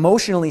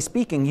 Emotionally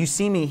speaking, you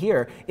see me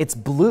here. It's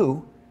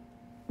blue,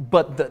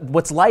 but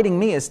what's lighting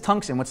me is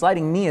tungsten. What's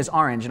lighting me is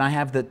orange, and I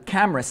have the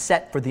camera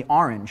set for the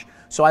orange,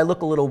 so I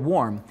look a little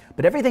warm.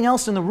 But everything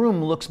else in the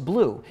room looks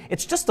blue.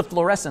 It's just the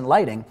fluorescent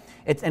lighting,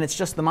 and it's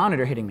just the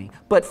monitor hitting me.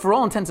 But for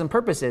all intents and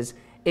purposes,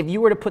 if you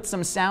were to put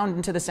some sound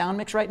into the sound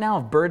mix right now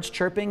of birds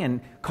chirping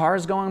and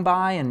cars going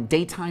by and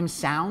daytime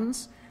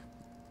sounds,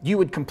 you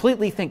would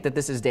completely think that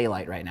this is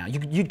daylight right now.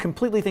 You'd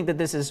completely think that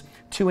this is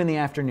 2 in the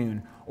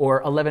afternoon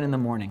or 11 in the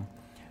morning.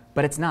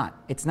 But it's not.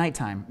 It's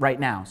nighttime right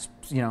now,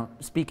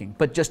 speaking.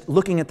 But just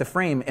looking at the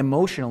frame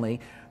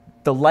emotionally,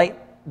 the light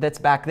that's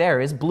back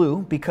there is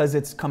blue because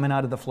it's coming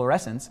out of the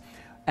fluorescence.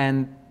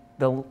 And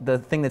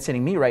the thing that's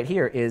hitting me right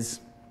here is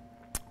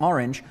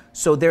orange.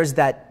 So there's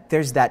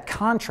that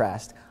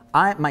contrast.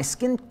 My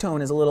skin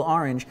tone is a little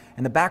orange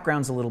and the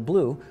background's a little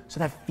blue,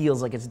 so that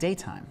feels like it's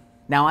daytime.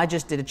 Now I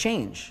just did a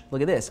change.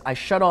 Look at this. I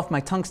shut off my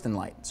tungsten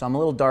light, so I'm a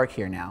little dark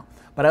here now.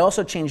 But I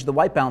also changed the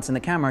white balance in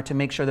the camera to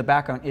make sure the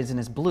background isn't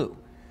as blue.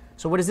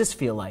 So what does this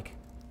feel like?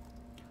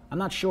 I'm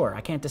not sure. I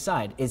can't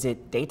decide. Is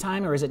it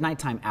daytime or is it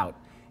nighttime out?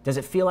 Does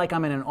it feel like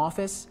I'm in an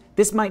office?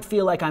 This might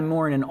feel like I'm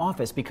more in an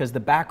office because the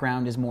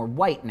background is more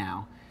white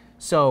now.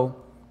 So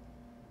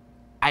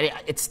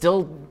it's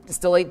still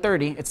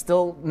 8:30. It's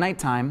still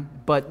nighttime.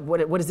 But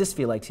what does this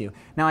feel like to you?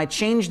 Now I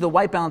changed the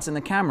white balance in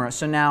the camera,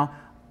 so now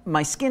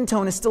my skin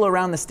tone is still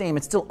around the same.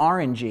 It's still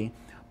orangey.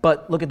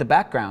 But look at the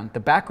background. The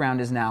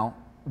background is now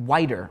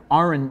whiter,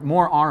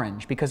 more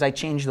orange, because I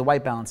changed the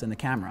white balance in the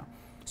camera.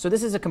 So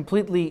this is a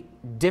completely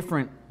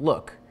different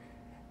look.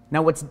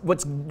 Now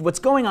what's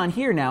going on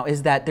here now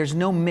is that there's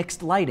no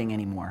mixed lighting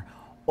anymore.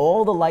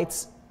 All the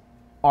lights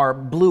are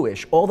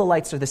bluish. All the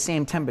lights are the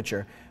same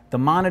temperature. The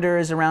monitor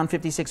is around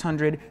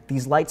 5600.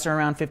 These lights are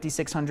around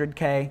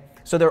 5600K.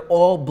 So they're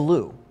all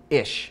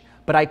blue-ish.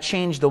 But but I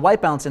changed the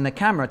white balance in the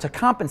camera to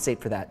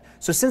compensate for that.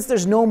 So since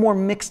there's no more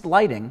mixed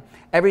lighting,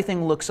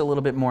 everything looks a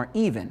little bit more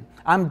even.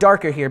 I'm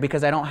darker here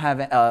because I don't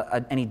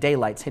have any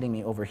daylights hitting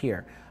me over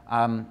here.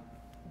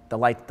 The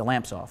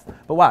lamp's off.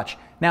 But watch.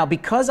 Now,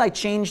 because I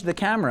changed the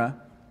camera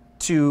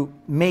to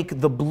make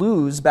the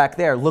blues back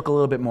there look a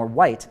little bit more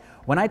white,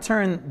 when I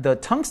turn the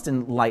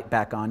tungsten light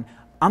back on,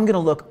 I'm going to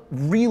look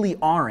really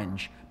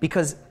orange,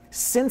 because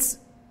since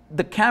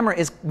the camera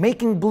is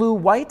making blue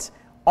white,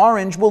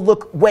 orange will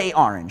look way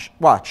orange.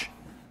 Watch.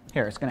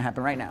 Here, it's going to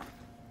happen right now.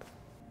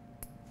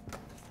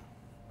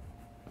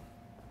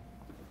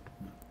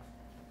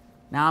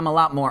 Now I'm a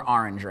lot more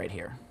orange right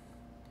here.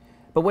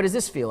 But what does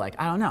this feel like?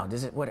 I don't know.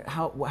 Does it?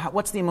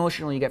 What's the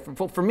emotional you get from?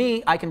 For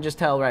me, I can just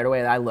tell right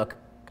away that I look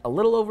a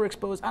little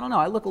overexposed. I don't know.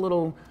 I look a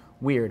little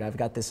weird.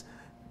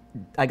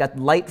 I got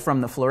light from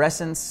the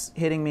fluorescence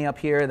hitting me up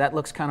here. That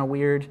looks kind of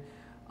weird.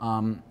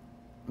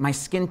 My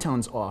skin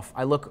tone's off.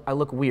 I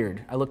look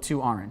weird. I look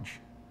too orange.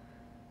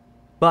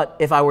 But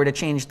if I were to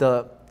change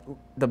the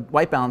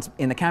white balance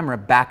in the camera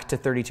back to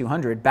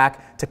 3200,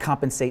 back to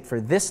compensate for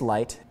this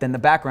light, then the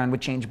background would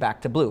change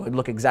back to blue. It would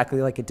look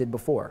exactly like it did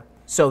before.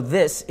 So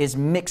this is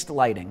mixed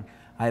lighting.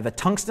 I have a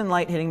tungsten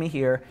light hitting me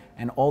here,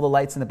 and all the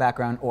lights in the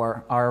background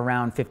are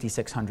around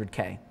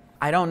 5600K.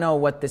 I don't know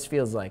what this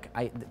feels like.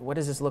 What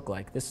does this look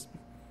like?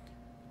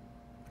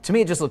 To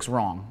me, it just looks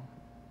wrong.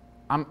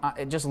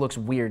 It just looks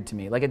weird to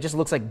me. Like, it just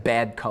looks like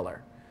bad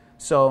color.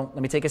 So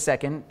let me take a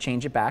second,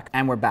 change it back,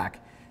 and we're back.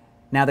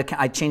 Now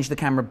I changed the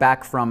camera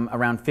back from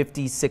around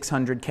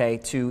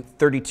 5600K to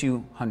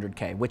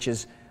 3200K, which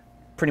is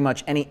pretty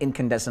much any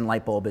incandescent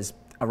light bulb is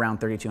around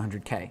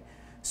 3200K.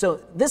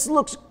 So this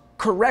looks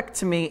correct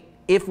to me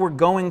if we're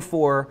going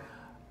for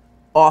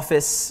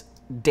office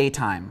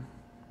daytime,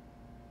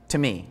 to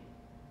me.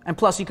 And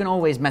plus, you can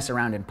always mess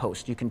around in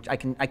post. I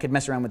could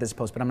mess around with this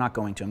post, but I'm not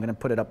going to. I'm going to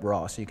put it up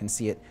raw so you can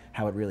see it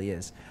how it really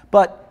is.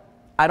 But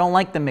I don't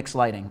like the mixed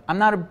lighting. I'm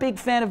not a big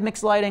fan of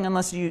mixed lighting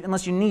unless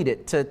you need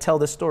it to tell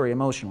the story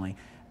emotionally.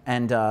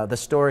 And the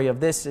story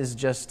of this is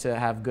just to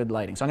have good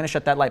lighting. So I'm going to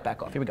shut that light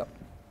back off. Here we go.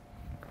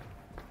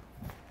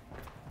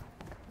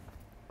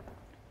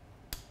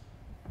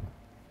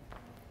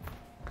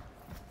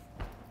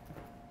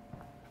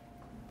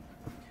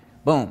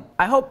 Boom.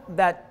 I hope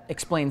that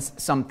explains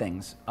some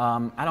things.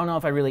 I don't know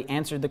if I really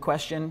answered the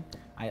question.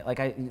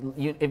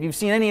 If you've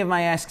seen any of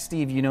my Ask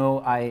Steve, you know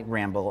I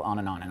ramble on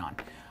and on and on.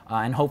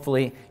 And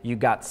hopefully you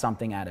got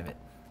something out of it.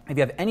 If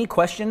you have any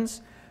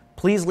questions,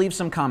 please leave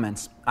some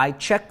comments. I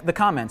check the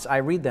comments, I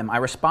read them, I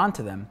respond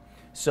to them.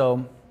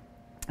 So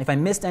if I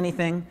missed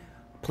anything,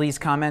 please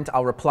comment,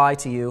 I'll reply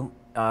to you.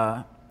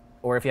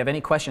 Or if you have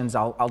any questions,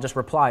 I'll just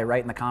reply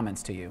right in the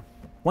comments to you.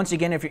 Once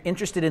again, if you're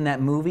interested in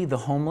that movie, The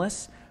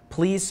Homeless,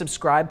 please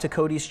subscribe to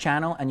Cody's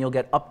channel and you'll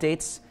get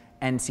updates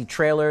and see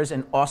trailers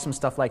and awesome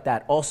stuff like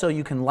that. Also,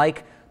 you can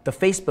like the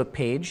Facebook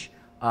page.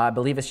 I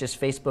believe it's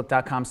just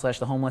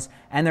facebook.com/thehomeless.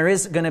 And there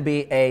is going to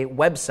be a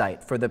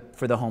website for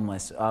the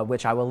homeless,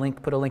 which I will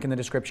put a link in the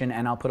description,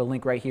 and I'll put a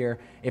link right here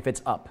if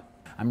it's up.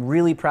 I'm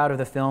really proud of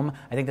the film.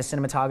 I think the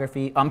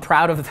cinematography, I'm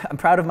proud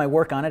of my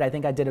work on it. I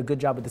think I did a good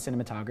job with the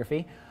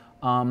cinematography.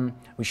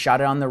 We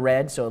shot it on the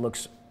red, so it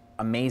looks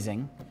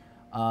amazing.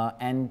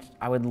 And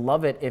I would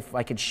love it if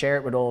I could share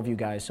it with all of you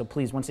guys. So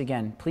please, once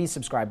again, please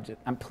subscribe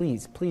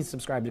please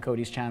subscribe to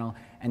Cody's channel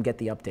and get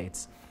the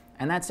updates.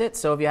 And that's it.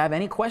 So if you have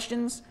any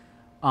questions,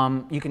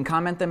 you can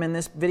comment them in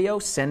this video,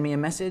 send me a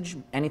message,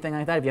 anything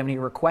like that. If you have any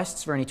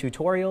requests for any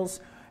tutorials,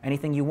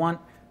 anything you want,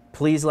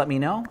 please let me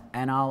know,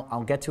 and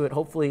I'll get to it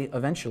hopefully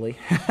eventually.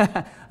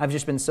 I've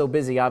just been so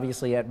busy,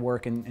 obviously, at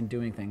work and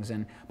doing things.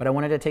 But I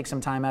wanted to take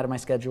some time out of my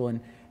schedule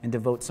and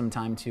devote some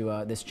time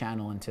to this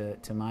channel and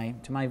to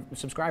my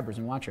subscribers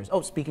and watchers.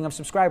 Oh, speaking of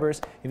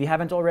subscribers, if you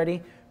haven't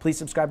already, please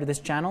subscribe to this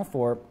channel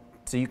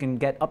so you can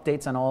get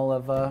updates on all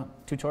of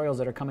tutorials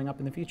that are coming up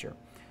in the future.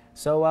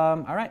 So,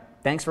 all right,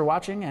 thanks for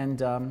watching,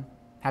 and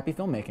happy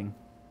filmmaking.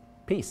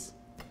 Peace.